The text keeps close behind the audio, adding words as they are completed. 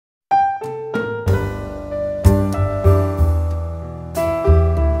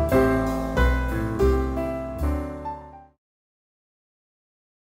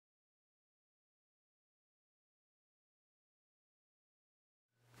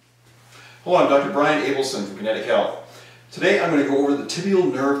Hello, I'm Dr. Brian Abelson from Kinetic Health. Today I'm going to go over the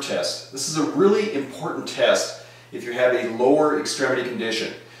tibial nerve test. This is a really important test if you have a lower extremity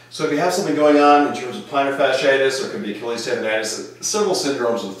condition. So if you have something going on in terms of plantar fasciitis, or it could be Achilles tendonitis, several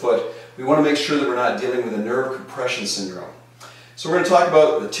syndromes of the foot, we want to make sure that we're not dealing with a nerve compression syndrome. So we're going to talk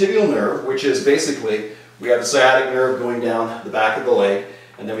about the tibial nerve, which is basically, we have the sciatic nerve going down the back of the leg,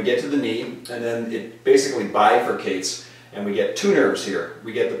 and then we get to the knee, and then it basically bifurcates. And we get two nerves here.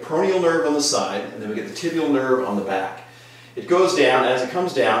 We get the peroneal nerve on the side, and then we get the tibial nerve on the back. It goes down, and as it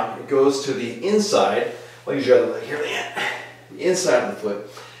comes down, it goes to the inside, like here, the inside of the foot.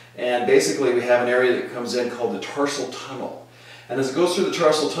 And basically we have an area that comes in called the tarsal tunnel. And as it goes through the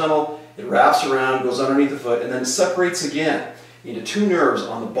tarsal tunnel, it wraps around, goes underneath the foot, and then separates again into two nerves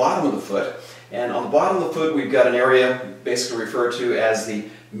on the bottom of the foot. And on the bottom of the foot, we've got an area basically referred to as the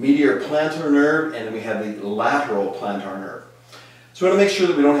medial plantar nerve, and then we have the lateral plantar nerve. So we want to make sure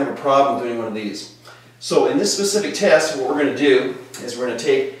that we don't have a problem doing one of these. So in this specific test, what we're going to do is we're going to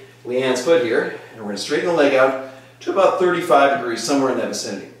take Leanne's foot here, and we're going to straighten the leg out to about 35 degrees, somewhere in that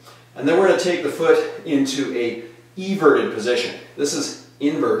vicinity. And then we're going to take the foot into a everted position. This is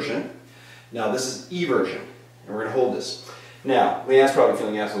inversion. Now this is eversion, and we're going to hold this. Now, Leanne's probably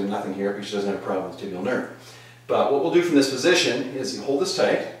feeling absolutely nothing here because she doesn't have a problem with the tibial nerve. But what we'll do from this position is you hold this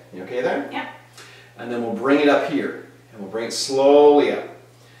tight. You okay there? Yeah. And then we'll bring it up here. And we'll bring it slowly up.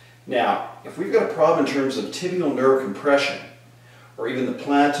 Now, if we've got a problem in terms of tibial nerve compression, or even the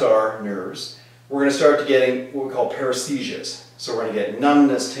plantar nerves, we're going to start to getting what we call paresthesias. So we're going to get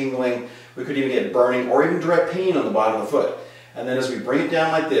numbness, tingling, we could even get burning, or even direct pain on the bottom of the foot. And then as we bring it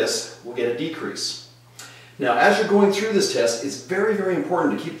down like this, we'll get a decrease. Now, as you're going through this test, it's very, very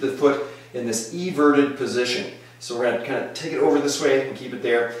important to keep the foot in this everted position. So we're going to kind of take it over this way and keep it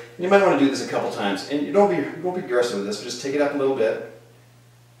there. And you might want to do this a couple times. And you don't be aggressive with this, but just take it up a little bit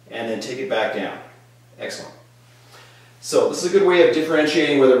and then take it back down. Excellent. So this is a good way of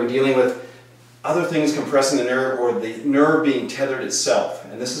differentiating whether we're dealing with other things compressing the nerve or the nerve being tethered itself.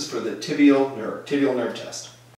 And this is for the tibial nerve test.